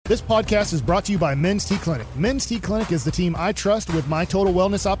This podcast is brought to you by Men's T Clinic. Men's T Clinic is the team I trust with my total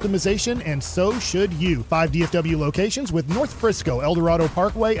wellness optimization, and so should you. 5 DFW locations with North Frisco, Eldorado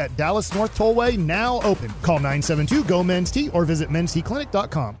Parkway at Dallas North Tollway now open. Call 972-GO-MEN'S-T or visit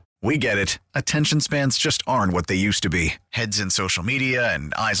mensteclinic.com. We get it. Attention spans just aren't what they used to be. Heads in social media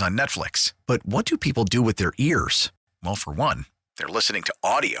and eyes on Netflix. But what do people do with their ears? Well, for one, they're listening to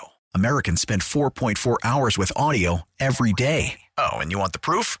audio. Americans spend 4.4 hours with audio every day. Oh, and you want the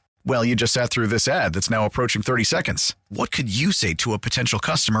proof? Well, you just sat through this ad that's now approaching 30 seconds. What could you say to a potential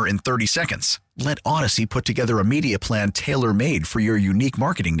customer in 30 seconds? Let Odyssey put together a media plan tailor-made for your unique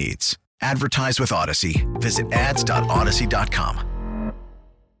marketing needs. Advertise with Odyssey. Visit ads.odyssey.com.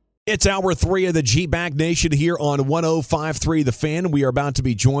 It's hour 3 of the G-Bag Nation here on 105.3 The Fan. We are about to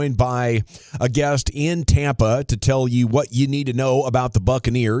be joined by a guest in Tampa to tell you what you need to know about the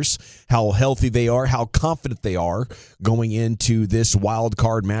Buccaneers, how healthy they are, how confident they are going into this wild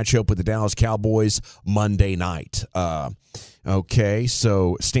card matchup with the Dallas Cowboys Monday night. Okay,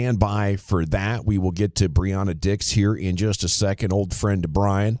 so stand by for that. We will get to Brianna Dix here in just a second, old friend to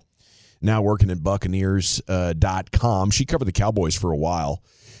Brian, now working at Buccaneers.com. She covered the Cowboys for a while.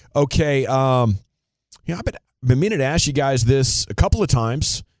 Okay, I've been meaning to ask you guys this a couple of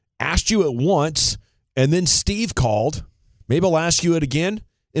times. Asked you it once, and then Steve called. Maybe I'll ask you it again,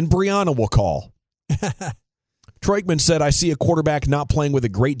 and Brianna will call. Troikman said, I see a quarterback not playing with a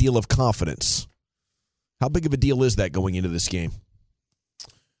great deal of confidence. How big of a deal is that going into this game?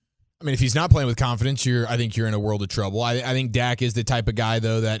 I mean, if he's not playing with confidence, I think you're in a world of trouble. I think Dak is the type of guy,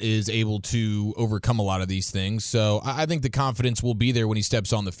 though, that is able to overcome a lot of these things. So I think the confidence will be there when he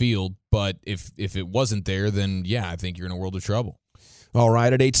steps on the field. But if it wasn't there, then, yeah, I think you're in a world of trouble. All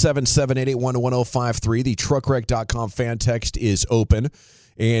right, at 877-881-1053, the truckwreck.com fan text is open.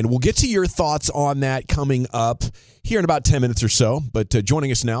 And we'll get to your thoughts on that coming up here in about 10 minutes or so. But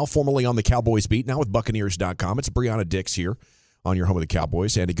joining us now, formerly on the Cowboys beat, now with Buccaneers.com, it's Brianna Dix here on your home of the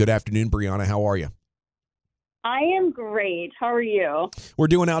Cowboys. And good afternoon, Brianna. How are you? I am great. How are you? We're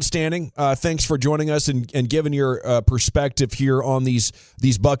doing outstanding. Thanks for joining us and giving your perspective here on these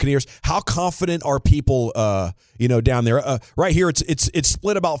Buccaneers. How confident are people, down there? Right here, it's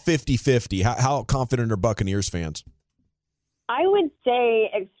split about 50-50. How confident are Buccaneers fans? I would say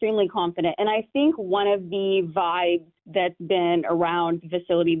extremely confident. And I think one of the vibes that's been around the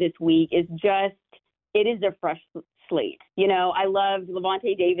facility this week is just, it is a fresh slate. I loved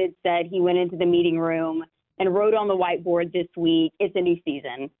Levante David said he went into the meeting room and wrote on the whiteboard this week, it's a new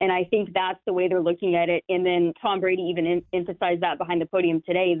season. And I think that's the way they're looking at it. And then Tom Brady even emphasized that behind the podium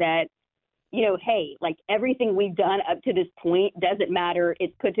today that, hey, like everything we've done up to this point doesn't matter.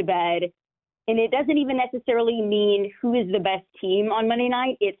 It's put to bed. And it doesn't even necessarily mean who is the best team on Monday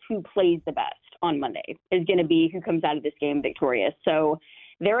night. It's who plays the best on Monday is going to be who comes out of this game victorious. So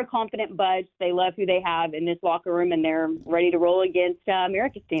they're a confident bunch. They love who they have in this locker room, and they're ready to roll against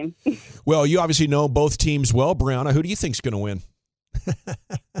America's team. Well, you obviously know both teams well. Brianna, who do you think's going to win?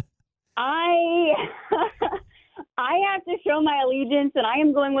 I have to show my allegiance, and I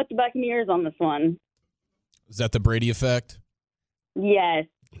am going with the Buccaneers on this one. Is that the Brady effect? Yes.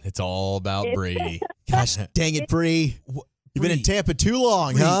 It's all about Brady. Gosh, dang it, Bree. You've been in Tampa too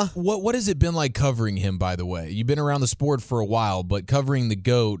long, huh? What has it been like covering him, by the way? You've been around the sport for a while, but covering the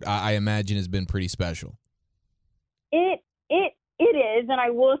GOAT, I imagine, has been pretty special. It is, and I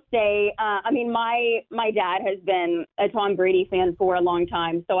will say, my dad has been a Tom Brady fan for a long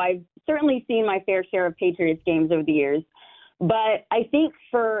time, so I've certainly seen my fair share of Patriots games over the years. But I think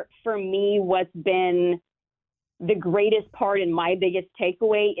for me, what's been the greatest part and my biggest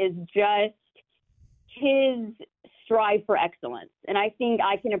takeaway is just his strive for excellence. And I think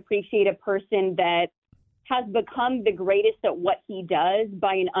I can appreciate a person that has become the greatest at what he does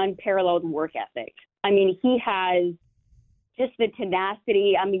by an unparalleled work ethic. I mean, he has just the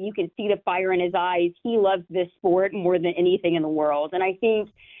tenacity. I mean, you can see the fire in his eyes. He loves this sport more than anything in the world. And I think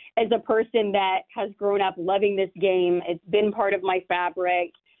as a person that has grown up loving this game, it's been part of my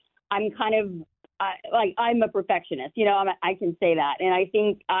fabric. I'm kind of I'm a perfectionist, I can say that. And I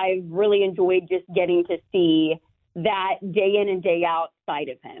think I've really enjoyed just getting to see that day in and day out side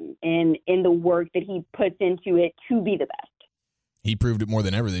of him and in the work that he puts into it to be the best. He proved it more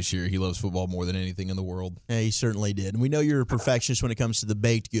than ever this year. He loves football more than anything in the world. Yeah, he certainly did. And we know you're a perfectionist when it comes to the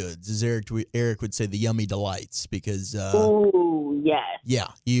baked goods, as Eric would say, the yummy delights, because ooh, yes. Yeah,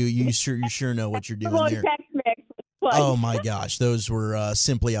 you sure know what you're doing there. Tex-Mex. Oh my gosh, those were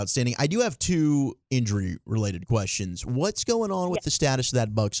simply outstanding. I do have two injury-related questions. What's going on with the status of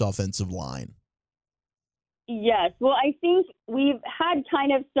that Bucs offensive line? Yes. Well, I think we've had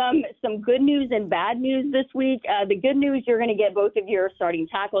kind of some good news and bad news this week. The good news, you're going to get both of your starting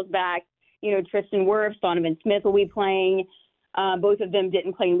tackles back. You know, Tristan Wirfs, Donovan Smith will be playing. Both of them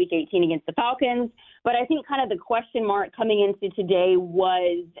didn't play in Week 18 against the Falcons. But I think kind of the question mark coming into today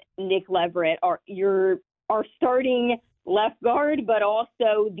was Nick Leverett, our starting left guard, but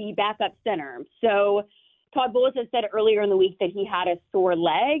also the backup center. So Todd Bowles has said earlier in the week that he had a sore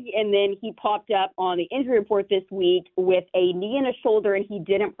leg, and then he popped up on the injury report this week with a knee and a shoulder, and he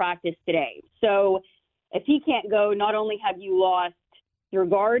didn't practice today. So if he can't go, not only have you lost your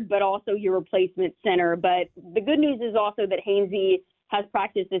guard, but also your replacement center. But the good news is also that Hainsey has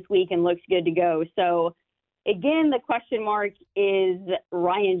practiced this week and looks good to go. So again, the question mark is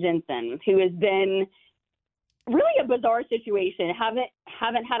Ryan Jensen, who has been really a bizarre situation.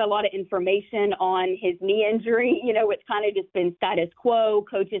 Haven't had a lot of information on his knee injury. You know, it's kind of just been status quo.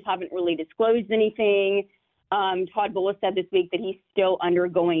 Coaches haven't really disclosed anything. Todd Bowles said this week that he's still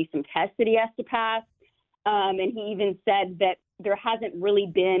undergoing some tests that he has to pass. And he even said that there hasn't really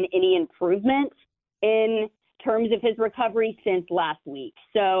been any improvement in terms of his recovery since last week.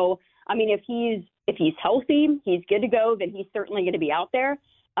 So, I mean, if he's healthy, he's good to go, then he's certainly going to be out there.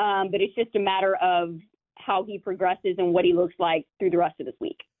 But it's just a matter of how he progresses and what he looks like through the rest of this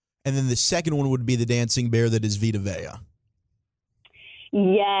week. And then the second one would be the dancing bear that is Vita Vea.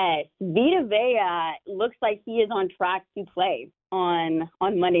 Yes, Vita Vea looks like he is on track to play on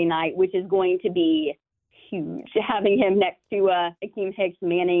Monday night, which is going to be huge, having him next to Akeem Hicks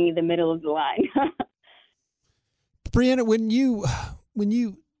manning the middle of the line. Brianna,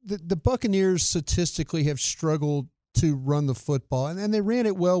 the Buccaneers statistically have struggled to run the football, and they ran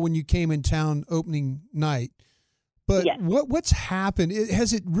it well when you came in town opening night. But yes. What's happened?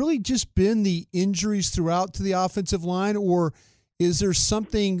 Has it really just been the injuries throughout to the offensive line, or is there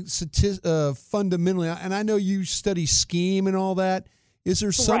something fundamentally? And I know you study scheme and all that. Is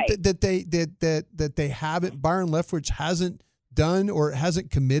there something right. that they haven't, Byron Leftwich hasn't done or hasn't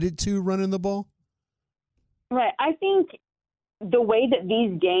committed to running the ball? Right. I think the way that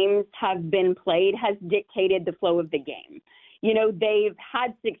these games have been played has dictated the flow of the game. You know, they've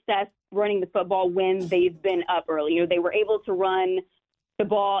had success running the football when they've been up early. You know, they were able to run the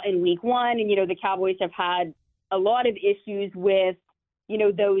ball in week one, and, you know, the Cowboys have had a lot of issues with, you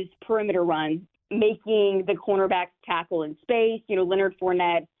know, those perimeter runs, making the cornerbacks tackle in space. You know, Leonard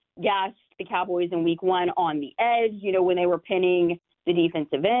Fournette gashed the Cowboys in week one on the edge. You know, when they were pinning the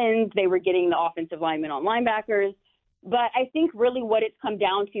defensive ends, they were getting the offensive linemen on linebackers. But I think really what it's come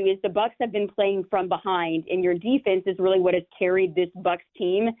down to is the Bucs have been playing from behind, and your defense is really what has carried this Bucs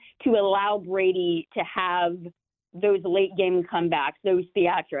team to allow Brady to have those late game comebacks, those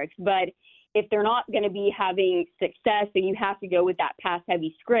theatrics. But if they're not going to be having success, then you have to go with that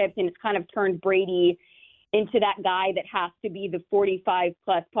pass-heavy script, and it's kind of turned Brady into that guy that has to be the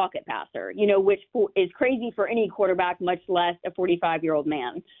 45-plus pocket passer, you know, which is crazy for any quarterback, much less a 45-year-old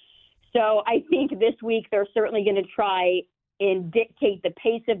man. So I think this week they're certainly going to try and dictate the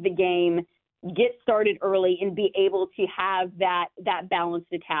pace of the game, get started early, and be able to have that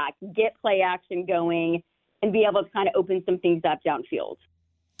balanced attack, get play action going, and be able to kind of open some things up downfield.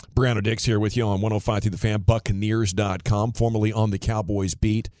 Brianna Dix here with you on 105 through the Fan, Buccaneers.com, formerly on the Cowboys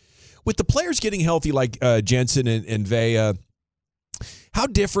beat. With the players getting healthy like Jensen and Vea, how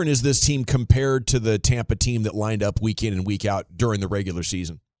different is this team compared to the Tampa team that lined up week in and week out during the regular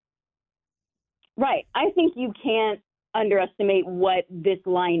season? Right. I think you can't underestimate what this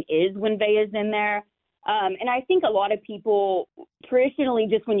line is when Vea's in there. And I think a lot of people traditionally,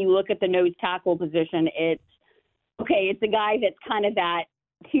 just when you look at the nose tackle position, it's a guy that's kind of that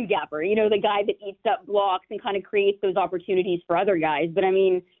two-gapper, you know, the guy that eats up blocks and kind of creates those opportunities for other guys. But, I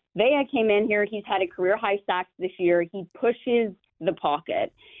mean, Vea came in here. He's had a career-high sacks this year. He pushes the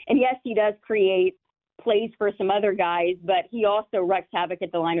pocket. And, yes, he does create plays for some other guys, but he also wreaks havoc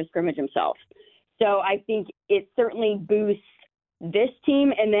at the line of scrimmage himself. So I think it certainly boosts this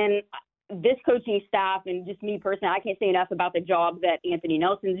team. And then this coaching staff and just me personally, I can't say enough about the job that Anthony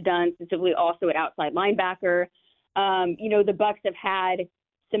Nelson's done, specifically also at outside linebacker. You know, the Bucs have had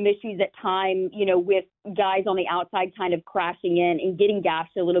some issues at time, you know, with guys on the outside kind of crashing in and getting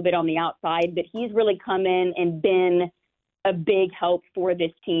gashed a little bit on the outside. But he's really come in and been a big help for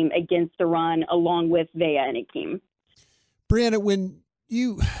this team against the run, along with Vea and Akeem. Brianna, when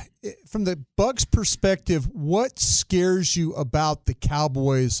from the Bucs' perspective, what scares you about the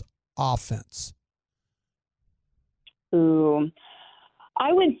Cowboys' offense? Ooh,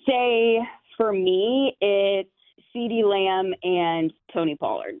 I would say for me, it's CeeDee Lamb and Tony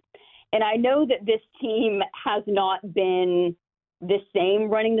Pollard. And I know that this team has not been the same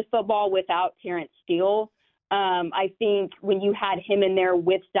running the football without Terrence Steele. I think when you had him in there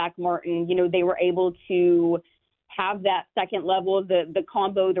with Zach Martin, they were able to have that second level, the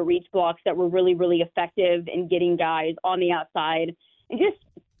combo, the reach blocks that were really, really effective in getting guys on the outside. And just,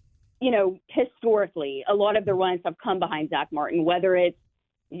 historically, a lot of the runs have come behind Zach Martin, whether it's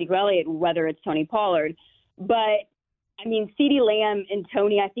Ezekiel Elliott, whether it's Tony Pollard. But, CeeDee Lamb and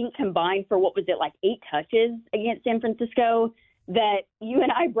Tony, I think, combined for, 8 touches against San Francisco that you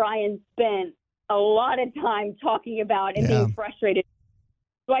and I, Brian, spent a lot of time talking about and being frustrated.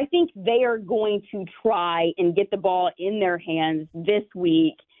 So I think they are going to try and get the ball in their hands this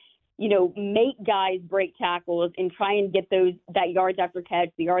week, make guys break tackles and try and get that yards after catch,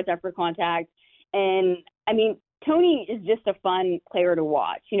 the yards after contact. And, Tony is just a fun player to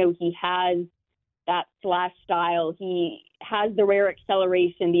watch. He has that slash style. He has the rare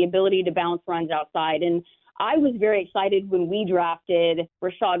acceleration, the ability to bounce runs outside. And I was very excited when we drafted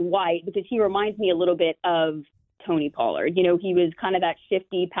Rachaad White because he reminds me a little bit of Tony Pollard. He was kind of that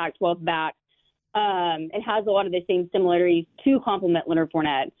shifty Pac-12 back and has a lot of the same similarities to complement Leonard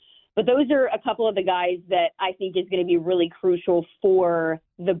Fournette. But those are a couple of the guys that I think is going to be really crucial for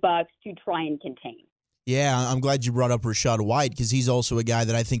the Bucs to try and contain. Yeah, I'm glad you brought up Rachaad White because he's also a guy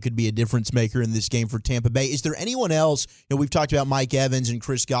that I think could be a difference maker in this game for Tampa Bay. Is there anyone else? We've talked about Mike Evans and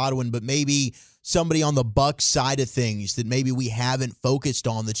Chris Godwin, but maybe somebody on the Bucs side of things that maybe we haven't focused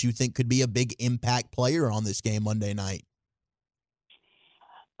on that you think could be a big impact player on this game Monday night?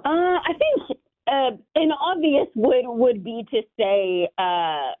 I think an obvious would be to say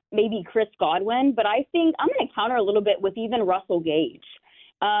maybe Chris Godwin, but I think I'm going to counter a little bit with even Russell Gage.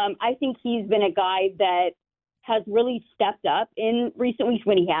 I think he's been a guy that has really stepped up in recent weeks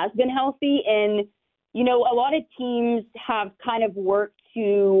when he has been healthy. And, a lot of teams have kind of worked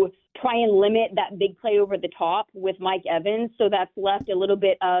to try and limit that big play over the top with Mike Evans. So that's left a little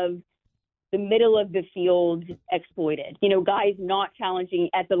bit of the middle of the field exploited. Guys not challenging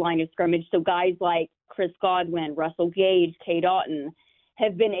at the line of scrimmage. So guys like Chris Godwin, Russell Gage, Cade Otton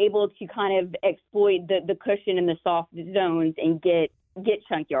have been able to kind of exploit the cushion in the soft zones and get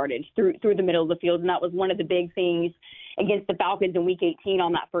chunk yardage through the middle of the field. And that was one of the big things against the Falcons in Week 18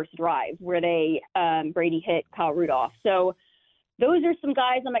 on that first drive where Brady hit Kyle Rudolph. So those are some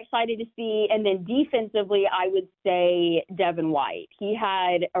guys I'm excited to see. And then defensively, I would say Devin White. He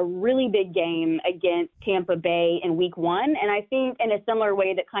had a really big game against Tampa Bay in Week 1. And I think in a similar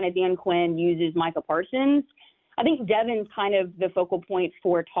way that kind of Dan Quinn uses Micah Parsons, I think Devin's kind of the focal point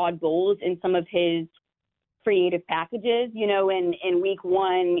for Todd Bowles in some of his creative packages. In Week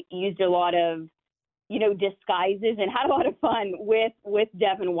 1, used a lot of, disguises and had a lot of fun with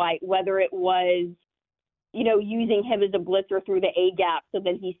Devin White, whether it was, using him as a blitzer through the A gap so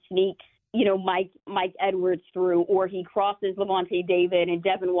then he sneaks, Mike Edwards through, or he crosses Levante David and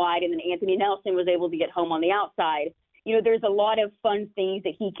Devin White, and then Anthony Nelson was able to get home on the outside. There's a lot of fun things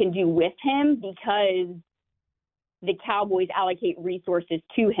that he can do with him because the Cowboys allocate resources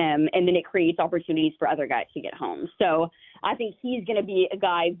to him, and then it creates opportunities for other guys to get home. So I think he's going to be a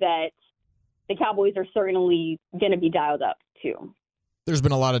guy that the Cowboys are certainly going to be dialed up to. There's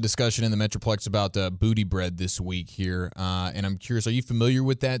been a lot of discussion in the Metroplex about booty bread this week here, and I'm curious, are you familiar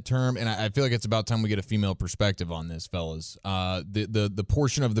with that term? And I feel like it's about time we get a female perspective on this, fellas. The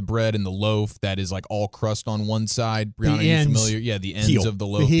portion of the bread in the loaf that is like all crust on one side. Brianna, are you familiar? Yeah, the ends of the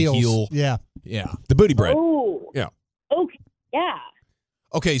loaf, the heel. Yeah. The booty bread. Oh. Yeah. Okay. Yeah.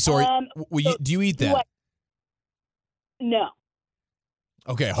 Okay, so do you eat that? What? No.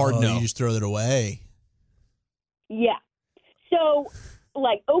 Okay, hard no. You just throw that away. Yeah. So,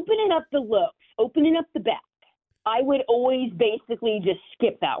 opening up the loaf, opening up the back, I would always basically just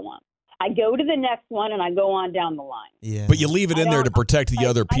skip that one. I go to the next one, and I go on down the line. Yeah. But you leave it in there to protect the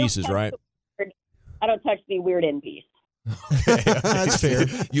other pieces, right? I don't touch the weird end piece. Okay, that's fair.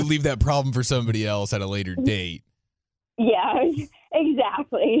 You leave that problem for somebody else at a later date. Yeah,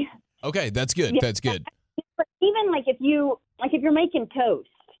 exactly. Okay, that's good. Yeah. That's good. Even if you're making toast,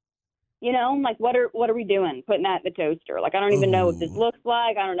 what are we doing? Putting that in the toaster. I don't even know what this looks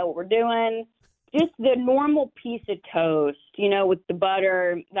like. I don't know what we're doing. Just the normal piece of toast, with the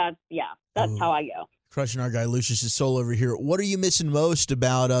butter. That's how I go. Crushing our guy Lucius' soul over here. What are you missing most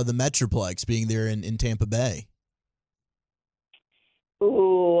about the Metroplex being there in Tampa Bay?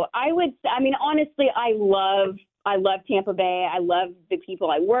 Ooh, honestly, I love Tampa Bay. I love the people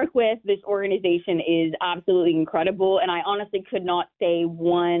I work with. This organization is absolutely incredible. And I honestly could not say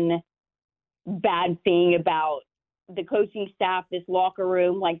one bad thing about the coaching staff, this locker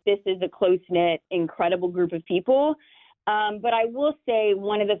room. This is a close-knit, incredible group of people. But I will say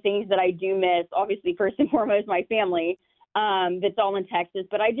one of the things that I do miss, obviously, first and foremost, my family. that's all in Texas.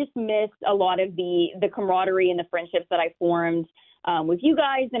 But I just missed a lot of the camaraderie and the friendships that I formed with you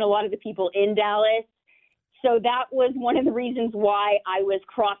guys and a lot of the people in Dallas. So that was one of the reasons why I was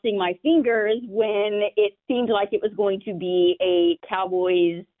crossing my fingers when it seemed like it was going to be a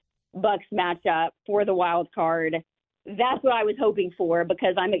Cowboys-Bucks matchup for the wild card. That's what I was hoping for,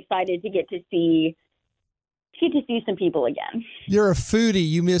 because I'm excited to get to see some people again. You're a foodie.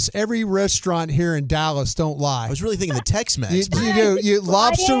 You miss every restaurant here in Dallas. Don't lie. I was really thinking the Tex-Mex. You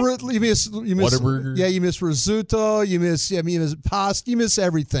lobster. You miss Whataburger. Yeah, you miss risotto. You miss pasta. You miss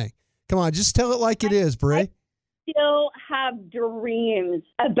everything. Come on, just tell it like it is, Brie. I still have dreams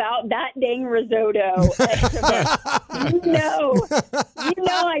about that dang risotto. you know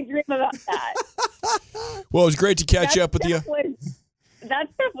I dream about that. Well, it was great to catch up with you. That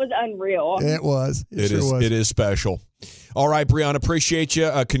stuff was unreal. It was. It is special. All right, Brianna, appreciate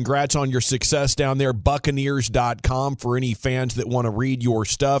you. Congrats on your success down there. Buccaneers.com for any fans that want to read your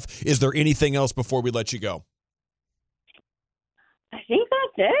stuff. Is there anything else before we let you go? I think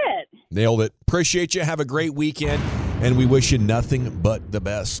that's it. Nailed it. Appreciate you. Have a great weekend, and we wish you nothing but the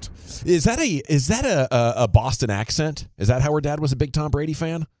best. Is that a Boston accent? Is that how her dad was a big Tom Brady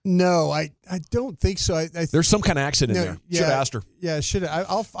fan? No, I don't think so. There's some kind of accent in there. Should have asked her. Yeah, should have.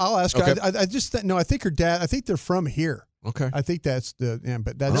 I'll ask her. Okay. I just no. I think her dad. I think they're from here. Okay. I think that's but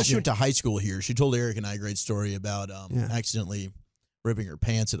that's. I know she went to high school here. She told Eric and I a great story about accidentally ripping her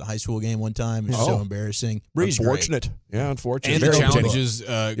pants at a high school game one time. It was so embarrassing. Bree's unfortunate. Great. Yeah, unfortunate. And the challenges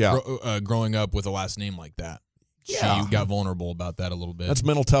growing up with a last name like that. Yeah. She got vulnerable about that a little bit. That's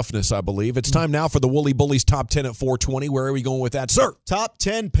mental toughness, I believe. It's time now for the Woolly Bullies Top 10 at 420. Where are we going with that, sir? Top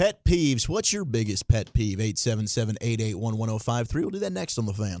 10 pet peeves. What's your biggest pet peeve? 877-881-1053. We'll do that next on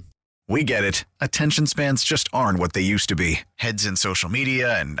The Fan. We get it. Attention spans just aren't what they used to be. Heads in social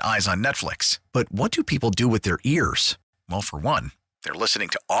media and eyes on Netflix. But what do people do with their ears? Well, for one, they're listening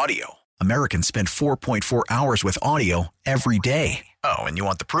to audio. Americans spend 4.4 hours with audio every day. Oh, and you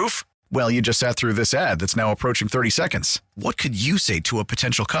want the proof? Well, you just sat through this ad that's now approaching 30 seconds. What could you say to a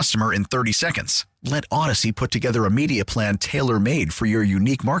potential customer in 30 seconds? Let Odyssey put together a media plan tailor-made for your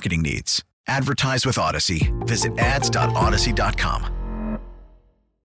unique marketing needs. Advertise with Odyssey. Visit ads.odyssey.com.